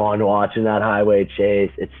like fun watching that highway chase.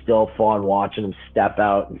 It's still fun watching him step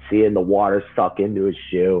out and seeing the water suck into his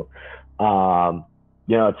shoe.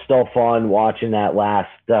 It's still fun watching that last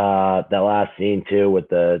scene too with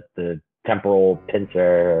the temporal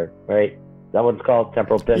pincer, right? Is that what it's called?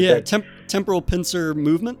 Temporal pincer? Yeah, temporal pincer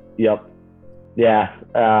movement. Yep. Yeah.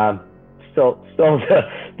 Still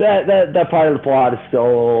that part of the plot is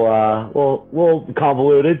still a little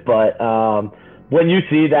convoluted, but when you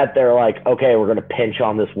see that they're like, okay, we're gonna pinch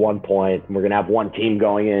on this one point, and we're gonna have one team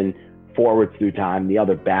going in forwards through time, the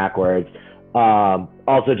other backwards.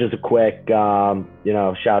 Also, just a quick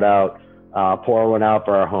shout out, pour one out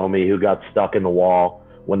for our homie who got stuck in the wall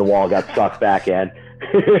when the wall got sucked back in.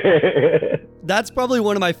 That's probably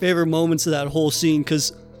one of my favorite moments of that whole scene,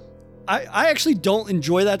 because I actually don't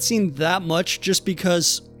enjoy that scene that much, just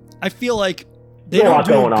because I feel like they don't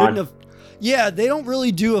do a good enough. Yeah, they don't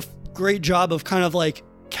really do a great job of kind of like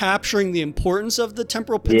capturing the importance of the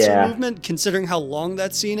temporal pincer movement, considering how long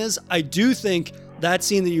that scene is. I do think that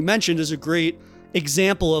scene that you mentioned is a great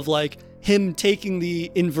example of like him taking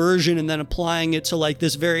the inversion and then applying it to like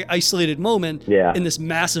this very isolated moment in this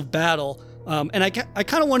massive battle. And I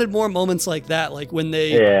kind of wanted more moments like that, like when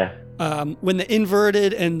when the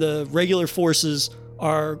inverted and the regular forces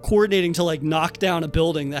are coordinating to like knock down a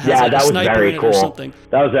building that has like a sniper in it or something.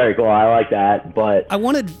 That was very cool. I like that, but I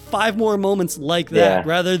wanted 5 more moments like that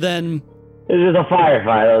rather than. It was just a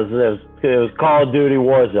firefight. It was Call of Duty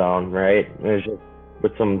Warzone, right? It was just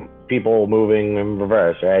with some people moving in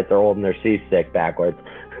reverse, right? They're holding their C-stick backwards.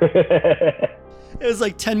 It was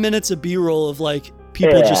like 10 minutes of B-roll of like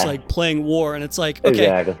people just like playing war, and it's like,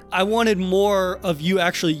 okay, I wanted more of you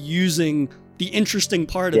actually using the interesting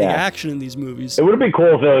part of the action in these movies. It would have been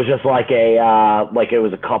cool if it was just like it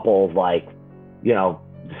was a couple of like,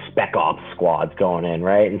 spec ops squads going in,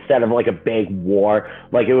 right? Instead of like a big war,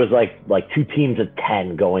 like it was like 2 teams of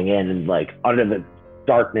 10 going in and like under the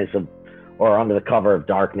darkness of, or under the cover of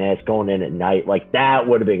darkness, going in at night. Like that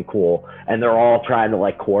would have been cool. And they're all trying to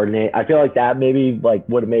like coordinate. I feel like that maybe like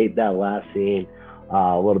would have made that last scene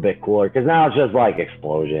a little bit cooler, because now it's just like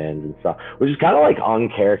explosions and stuff, which is kind of like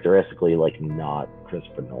uncharacteristically like not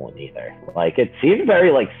Christopher Nolan either. Like it seemed very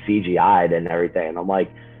like CGI'd and everything, and I'm like,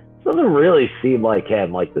 this doesn't really seem like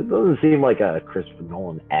him. Like this doesn't seem like a Christopher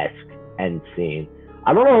Nolan-esque end scene.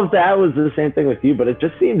 I don't know if that was the same thing with you, but it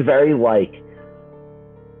just seemed very like,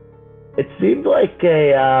 it seemed like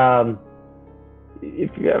a if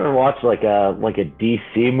you ever watched like a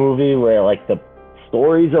DC movie where like the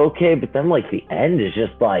story's okay, but then like the end is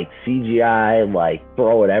just like CGI, like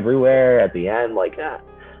throw it everywhere at the end. Like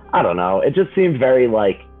I don't know. It just seemed very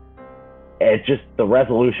like the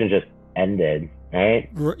resolution just ended, right?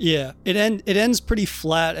 Yeah, it ends pretty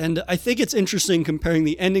flat, and I think it's interesting comparing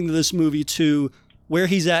the ending to this movie to where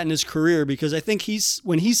he's at in his career, because I think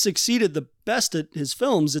when he's succeeded the best at his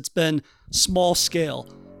films, it's been small scale.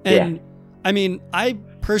 And I mean, I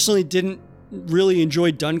personally didn't really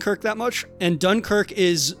enjoy Dunkirk that much, and Dunkirk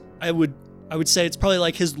is, I would say it's probably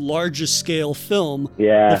like his largest scale film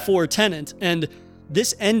before Tenet, and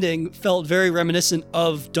this ending felt very reminiscent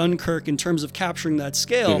of Dunkirk in terms of capturing that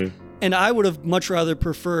scale. And I would have much rather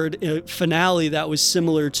preferred a finale that was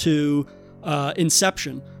similar to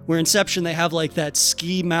Inception, where Inception they have like that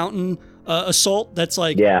ski mountain assault that's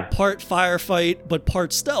like part firefight but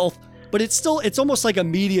part stealth. But it's almost like a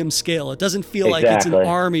medium scale. It doesn't feel like it's an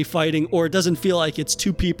army fighting, or it doesn't feel like it's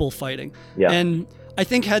 2 people fighting. And I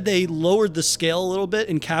think had they lowered the scale a little bit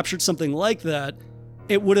and captured something like that,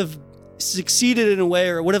 it would have succeeded in a way,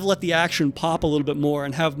 or it would have let the action pop a little bit more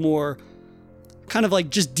and have more kind of like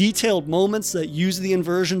just detailed moments that use the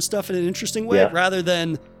inversion stuff in an interesting way, rather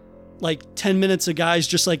than like 10 minutes of guys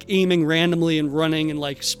just like aiming randomly and running and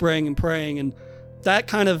like spraying and praying. And that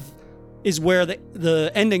kind of is where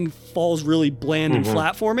the ending falls really bland and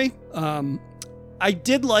flat for me. I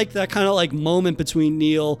did like that kind of like moment between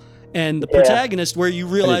Neil and the protagonist where you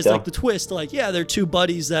realize like the twist, like, yeah, they're two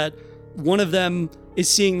buddies that one of them is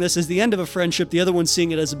seeing this as the end of a friendship. The other one's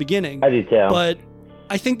seeing it as a beginning. I do too. But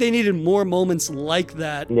I think they needed more moments like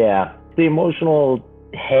that. Yeah. The emotional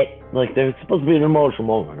hit, like there's supposed to be an emotional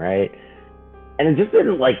moment, right? And it just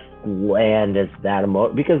didn't like land as that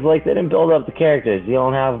because like they didn't build up the characters. You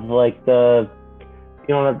don't have like the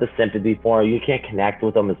sympathy for them. You can't connect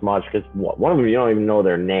with them as much because one of them, you don't even know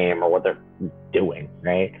their name or what they're doing,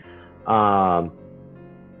 right?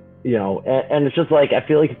 You know, and it's just like, I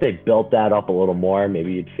feel like if they built that up a little more,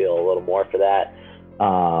 maybe you'd feel a little more for that.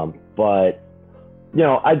 But, you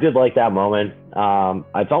know, I did like that moment.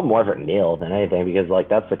 I felt more for Neil than anything because, like,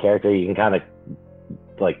 that's the character you can kind of,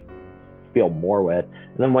 like, feel more with.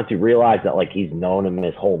 And then once you realize that, like, he's known him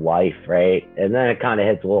his whole life, right? And then it kind of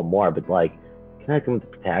hits a little more. But, like, connecting with the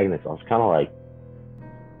protagonist, I was kind of like,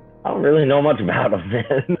 I don't really know much about him,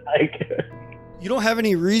 man. Like... You don't have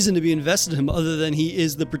any reason to be invested in him other than he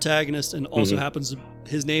is the protagonist and also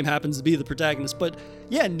his name happens to be the protagonist. But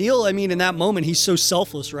yeah, Neil, I mean, in that moment, he's so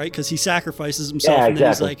selfless, right? Because he sacrifices himself and then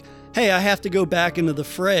he's like, hey, I have to go back into the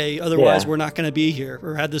fray. Otherwise, we're not going to be here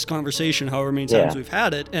or had this conversation however many times we've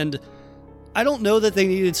had it. And I don't know that they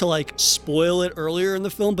needed to like spoil it earlier in the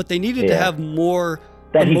film, but they needed to have more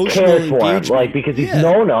that emotional he cares for him, like, because he's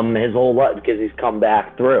known him his whole life because he's come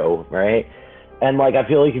back through, right? And, like, I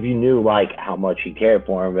feel like if you knew, like, how much he cared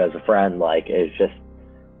for him as a friend, like, it's just,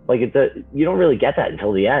 like, you don't really get that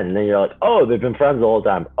until the end. And then you're like, oh, they've been friends the whole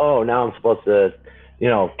time. Oh, now I'm supposed to, you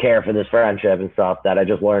know, care for this friendship and stuff that I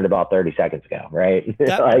just learned about 30 seconds ago, right?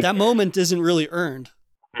 That moment isn't really earned.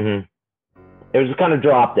 It was just kind of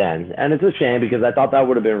dropped in. And it's a shame because I thought that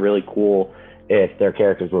would have been really cool if their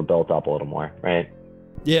characters were built up a little more, right?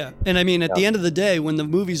 Yeah, and I mean, at the end of the day, when the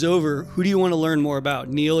movie's over, who do you want to learn more about,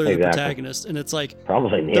 Neil or the protagonist? And it's like...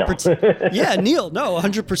 Probably Neil. Neil. No,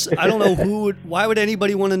 100%. I don't know why would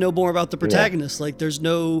anybody want to know more about the protagonist? Like, there's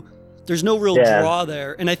no real draw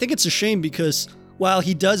there. And I think it's a shame because while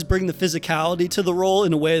he does bring the physicality to the role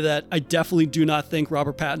in a way that I definitely do not think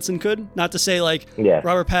Robert Pattinson could. Not to say, like,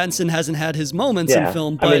 Robert Pattinson hasn't had his moments in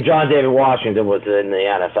film, but... I mean, John David Washington was in the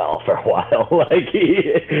NFL for a while. Like,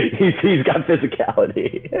 he's got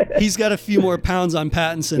physicality. He's got a few more pounds on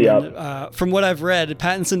Pattinson. Yep. And, from what I've read,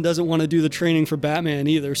 Pattinson doesn't want to do the training for Batman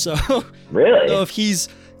either, so... Really? So if he's...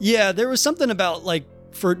 Yeah, there was something about, like,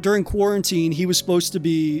 during quarantine, he was supposed to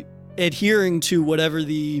be adhering to whatever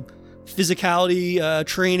the... physicality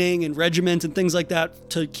training and regiment and things like that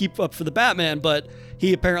to keep up for the Batman, but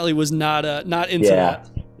he apparently was not into that.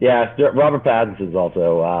 Yeah, Robert Pattinson's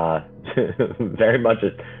also very much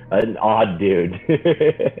an odd dude.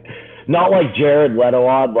 Not like Jared Leto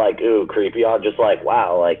odd, like, ooh, creepy odd, just like,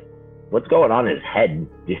 wow, like, what's going on in his head?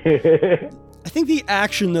 I think the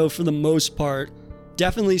action, though, for the most part,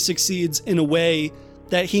 definitely succeeds in a way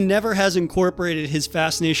that he never has incorporated his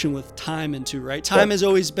fascination with time into, right? Time has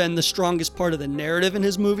always been the strongest part of the narrative in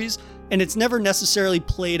his movies, and it's never necessarily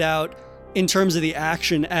played out in terms of the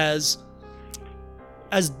action as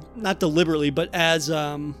not deliberately, but as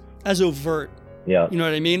overt. Yeah. You know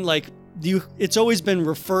what I mean? Like, it's always been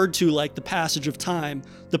referred to like the passage of time,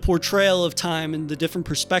 the portrayal of time, and the different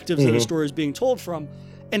perspectives that a story is being told from.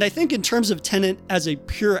 And I think in terms of Tenet as a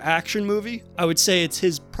pure action movie, I would say it's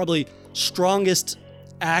his probably strongest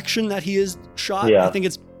action that he has shot. I think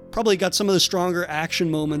it's probably got some of the stronger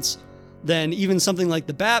action moments than even something like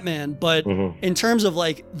the Batman, but in terms of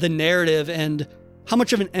like the narrative and how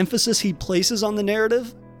much of an emphasis he places on the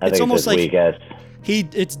narrative, it's almost like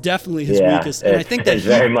it's definitely his weakest. And I think that it's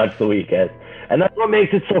very much the weakest. And that's what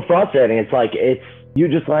makes it so frustrating. It's like you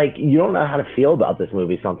just like, you don't know how to feel about this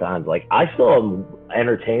movie sometimes. Like, I still am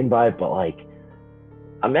entertained by it, but like,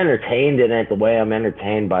 I'm entertained in it the way I'm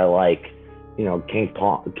entertained by, like, you know, King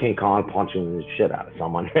Kong punching the shit out of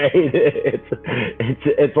someone, right?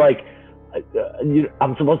 It's like,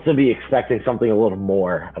 I'm supposed to be expecting something a little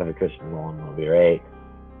more out of a Christopher Nolan movie, right?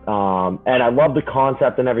 And I love the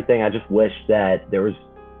concept and everything. I just wish that there was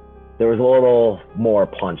a little more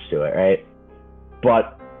punch to it, right?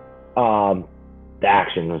 But the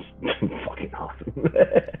action was fucking awesome.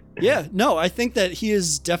 Yeah, no, I think that he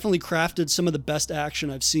has definitely crafted some of the best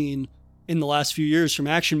action I've seen in the last few years from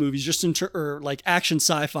action movies, just or like action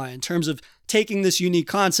sci-fi, in terms of taking this unique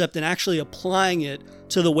concept and actually applying it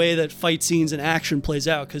to the way that fight scenes and action plays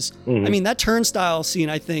out. Because I mean, that turnstile scene,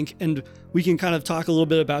 I think, and we can kind of talk a little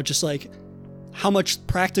bit about just like how much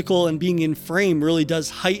practical and being in frame really does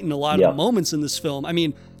heighten a lot of the moments in this film. I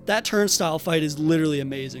mean, that turnstile fight is literally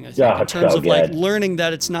amazing, I think, in terms of like learning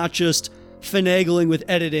that it's not just finagling with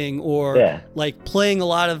editing or like playing a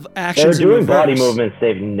lot of actions. They're doing body movements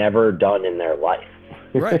they've never done in their life.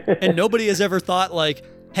 Right. And nobody has ever thought like,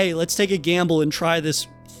 hey, let's take a gamble and try this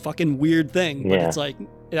fucking weird thing. But it's like,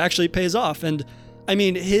 it actually pays off. And I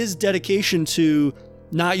mean, his dedication to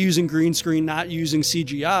not using green screen, not using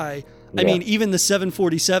CGI. I mean, even the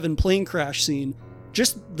 747 plane crash scene,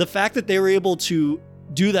 just the fact that they were able to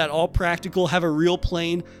do that all practical, have a real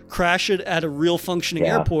plane, crash it at a real functioning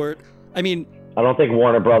airport. I mean, I don't think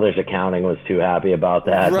Warner Brothers accounting was too happy about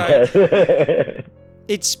that. Right.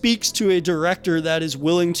 It speaks to a director that is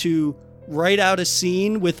willing to write out a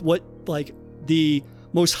scene with what like the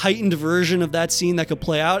most heightened version of that scene that could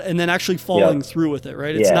play out and then actually following through with it,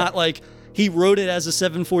 right? It's not like he wrote it as a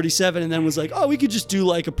 747 and then was like, oh, we could just do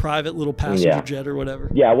like a private little passenger jet or whatever.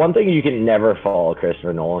 Yeah, one thing you can never follow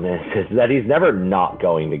Christopher Nolan is that he's never not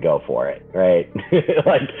going to go for it, right?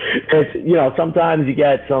 Like, it's, you know, sometimes you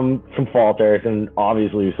get some falters, and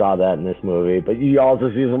obviously you saw that in this movie, but you also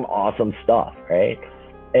see some awesome stuff, right?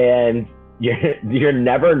 And you're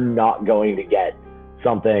never not going to get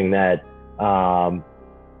something that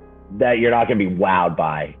that you're not going to be wowed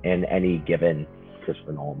by in any given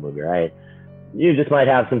Christopher Nolan movie, right? You just might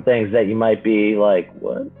have some things that you might be like,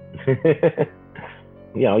 what?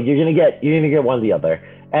 You know, you're gonna get one or the other.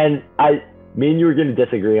 And me and you were gonna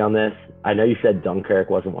disagree on this. I know you said Dunkirk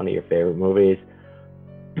wasn't one of your favorite movies,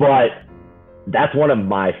 but that's one of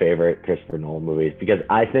my favorite Christopher Nolan movies because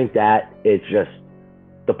I think that it's just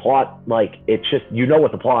the plot, like it's just, you know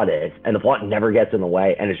what the plot is, and the plot never gets in the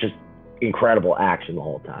way, and it's just incredible action the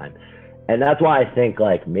whole time. And that's why I think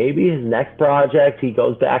like maybe his next project, he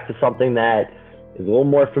goes back to something that is a little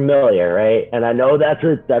more familiar, right? And I know that's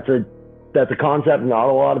a concept not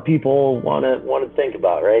a lot of people want to think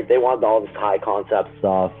about, right? They want all this high concept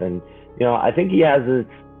stuff, and you know, I think he has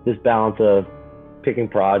this balance of picking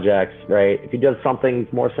projects, right? If he does something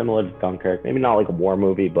more similar to Dunkirk, maybe not like a war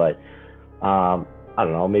movie, but I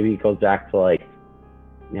don't know, maybe he goes back to like,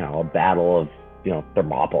 you know, a battle of, you know,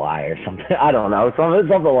 Thermopylae or something. I don't know,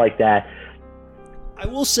 something like that. I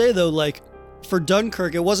will say though, like for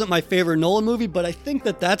Dunkirk, it wasn't my favorite Nolan movie, but I think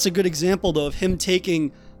that that's a good example though of him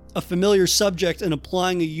taking a familiar subject and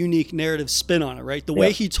applying a unique narrative spin on it, right? The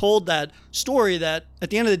way he told that story that at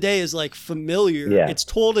the end of the day is like familiar. It's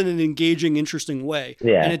told in an engaging, interesting way.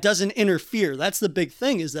 And it doesn't interfere. That's the big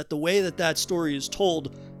thing, is that the way that story is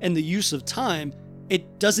told and the use of time,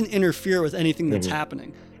 it doesn't interfere with anything that's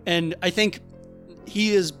happening. And I think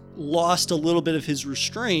he has lost a little bit of his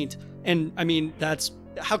restraint. And I mean,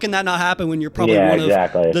 how can that not happen when you're probably one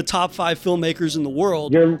of the top 5 filmmakers in the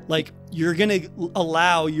world? You're going to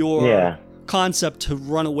allow your concept to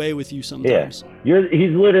run away with you sometimes.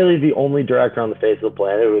 He's literally the only director on the face of the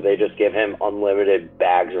planet who they just give him unlimited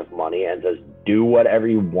bags of money and says, do whatever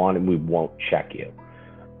you want and we won't check you.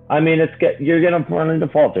 I mean, you're going to run into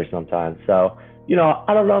falters sometimes. So, you know,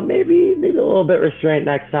 I don't know, maybe a little bit restraint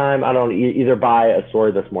next time. I don't either buy a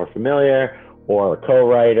story that's more familiar or a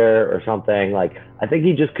co-writer or something. Like, I think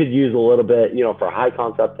he just could use a little bit, you know, for a high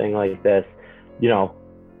concept thing like this. You know,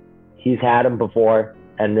 he's had them before,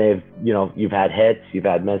 and they've, you know, you've had hits, you've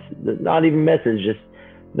had misses, not even misses, just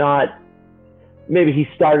not. Maybe he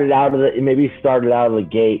started out of the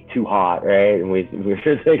gate too hot, right? And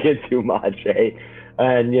we're thinking too much, right?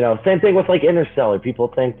 And you know, same thing with like Interstellar. People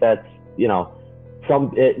think that's, you know,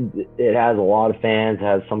 it has a lot of fans,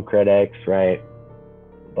 has some critics, right?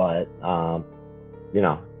 But you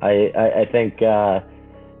know, I think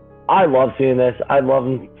I love seeing this. I love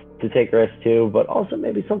him to take risks too, but also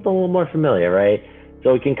maybe something a little more familiar, right?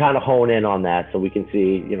 So we can kind of hone in on that, so we can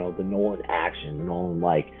see, you know, the Nolan action, Nolan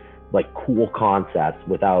like cool concepts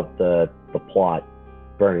without the plot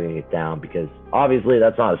burning it down, because obviously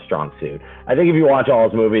that's not a strong suit. I think if you watch all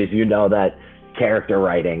his movies, you know that character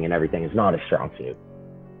writing and everything is not a strong suit.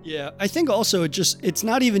 Yeah, I think also it's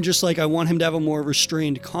not even just like I want him to have a more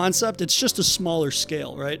restrained concept. It's just a smaller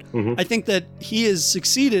scale, right? I think that he has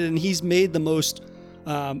succeeded and he's made the most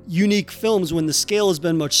unique films when the scale has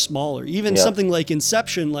been much smaller. Even something like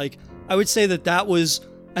Inception, like I would say that was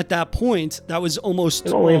at that point, that was almost...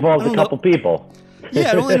 It only involves a couple people.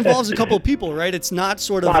 Yeah, it only involves a couple of people, right? It's not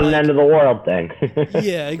sort of not an end of the world thing.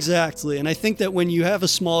 Yeah, exactly. And I think that when you have a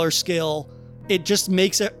smaller scale, it just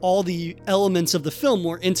makes all the elements of the film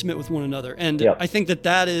more intimate with one another. And I think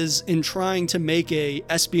that is in trying to make a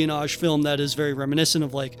espionage film that is very reminiscent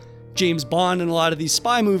of like James Bond and a lot of these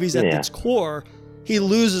spy movies at its core. he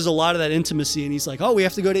loses a lot of that intimacy, and he's like, oh, we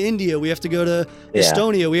have to go to India, we have to go to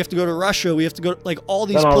Estonia, we have to go to Russia, we have to go like all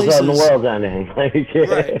these places. All of a sudden the world's ending.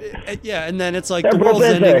 Right. Yeah, and then it's like the world's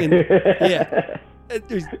ending.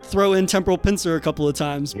 And, throw in Temporal Pincer a couple of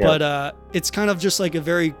times, but it's kind of just like a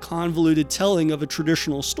very convoluted telling of a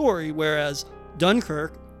traditional story, whereas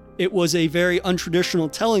Dunkirk, it was a very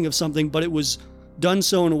untraditional telling of something, but it was done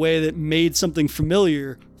so in a way that made something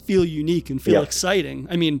familiar feel unique and feel exciting.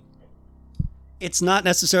 I mean, it's not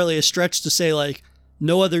necessarily a stretch to say like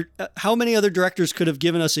how many other directors could have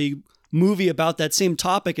given us a movie about that same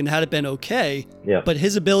topic and had it been okay. Yeah. But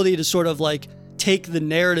his ability to sort of like take the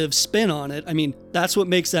narrative spin on it, I mean, that's what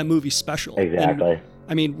makes that movie special. Exactly. And,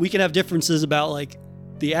 I mean, we can have differences about like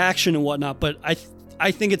the action and whatnot, but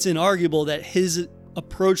I think it's inarguable that his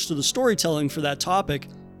approach to the storytelling for that topic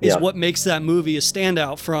is what makes that movie a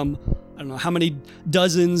standout from, I don't know how many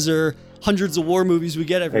dozens or hundreds of war movies we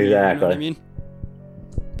get every year. You know what I mean?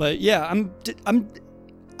 But yeah,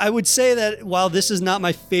 I would say that while this is not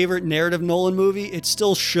my favorite narrative Nolan movie, it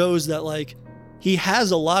still shows that like he has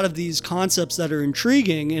a lot of these concepts that are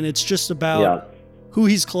intriguing, and it's just about who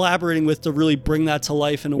he's collaborating with to really bring that to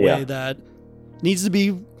life in a way that needs to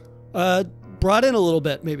be brought in a little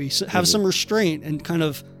bit, maybe have some restraint, and kind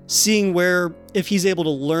of seeing if he's able to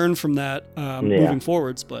learn from that moving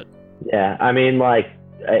forwards. But yeah, I mean, like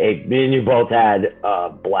me and you both had a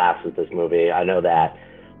blast with this movie. I know that.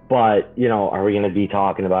 But, you know, are we going to be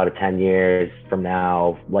talking about it 10 years from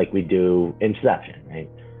now like we do Inception, right?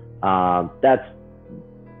 That's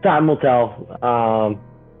time will tell.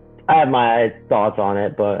 I have my thoughts on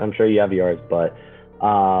it, but I'm sure you have yours. But,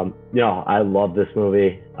 you know, I love this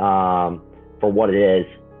movie for what it is,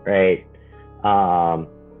 right?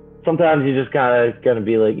 Sometimes you just kind of going to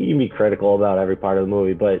be like, you can be critical about every part of the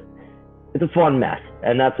movie, but it's a fun mess.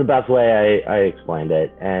 And that's the best way I explained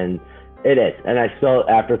it. And it is. And I still,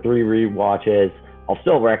 after 3 rewatches, I'll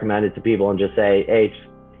still recommend it to people and just say, hey,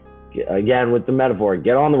 just, again, with the metaphor,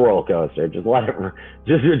 get on the roller coaster. Just let it,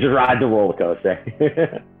 just ride the roller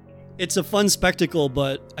coaster. It's a fun spectacle,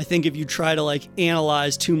 but I think if you try to like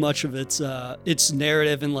analyze too much of its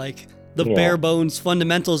narrative and like the bare bones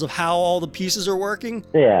fundamentals of how all the pieces are working,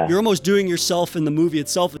 you're almost doing yourself in the movie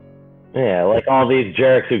itself. Yeah, like all these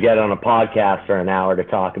jerks who get on a podcast for an hour to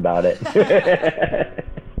talk about it.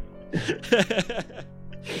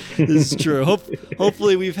 This is true.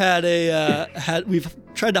 Hopefully we've we've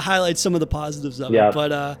tried to highlight some of the positives of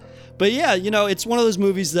it. But yeah, you know, it's one of those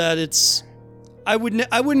movies that I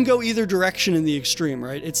wouldn't go either direction in the extreme,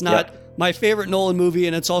 right? It's not my favorite Nolan movie,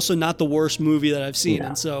 and it's also not the worst movie that I've seen.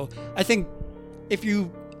 And so I think if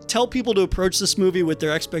you tell people to approach this movie with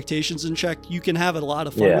their expectations in check, you can have a lot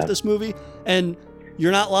of fun with this movie. And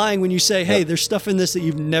you're not lying when you say, hey, there's stuff in this that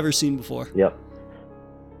you've never seen before. Yep.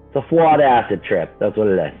 It's a flawed acid trip. That's what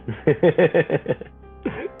it is.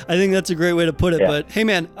 I think that's a great way to put it. But hey,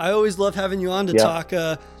 man, I always love having you on to talk.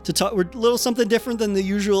 We're a little something different than the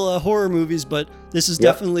usual horror movies, but this is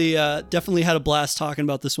definitely had a blast talking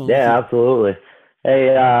about this one. Yeah, absolutely.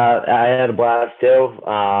 Hey, I had a blast too.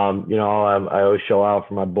 You know, I always show out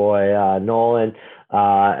for my boy Nolan.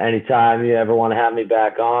 Anytime you ever want to have me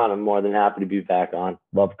back on, I'm more than happy to be back on.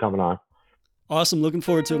 Love coming on. Awesome. Looking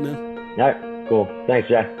forward to it, man. All right. Cool. Thanks,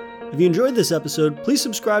 Jack. If you enjoyed this episode, please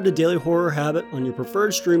subscribe to Daily Horror Habit on your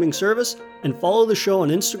preferred streaming service and follow the show on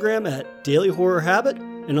Instagram at Daily Horror Habit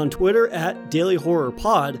and on Twitter at Daily Horror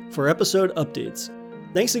Pod for episode updates.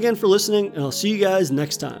 Thanks again for listening, and I'll see you guys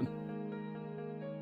next time.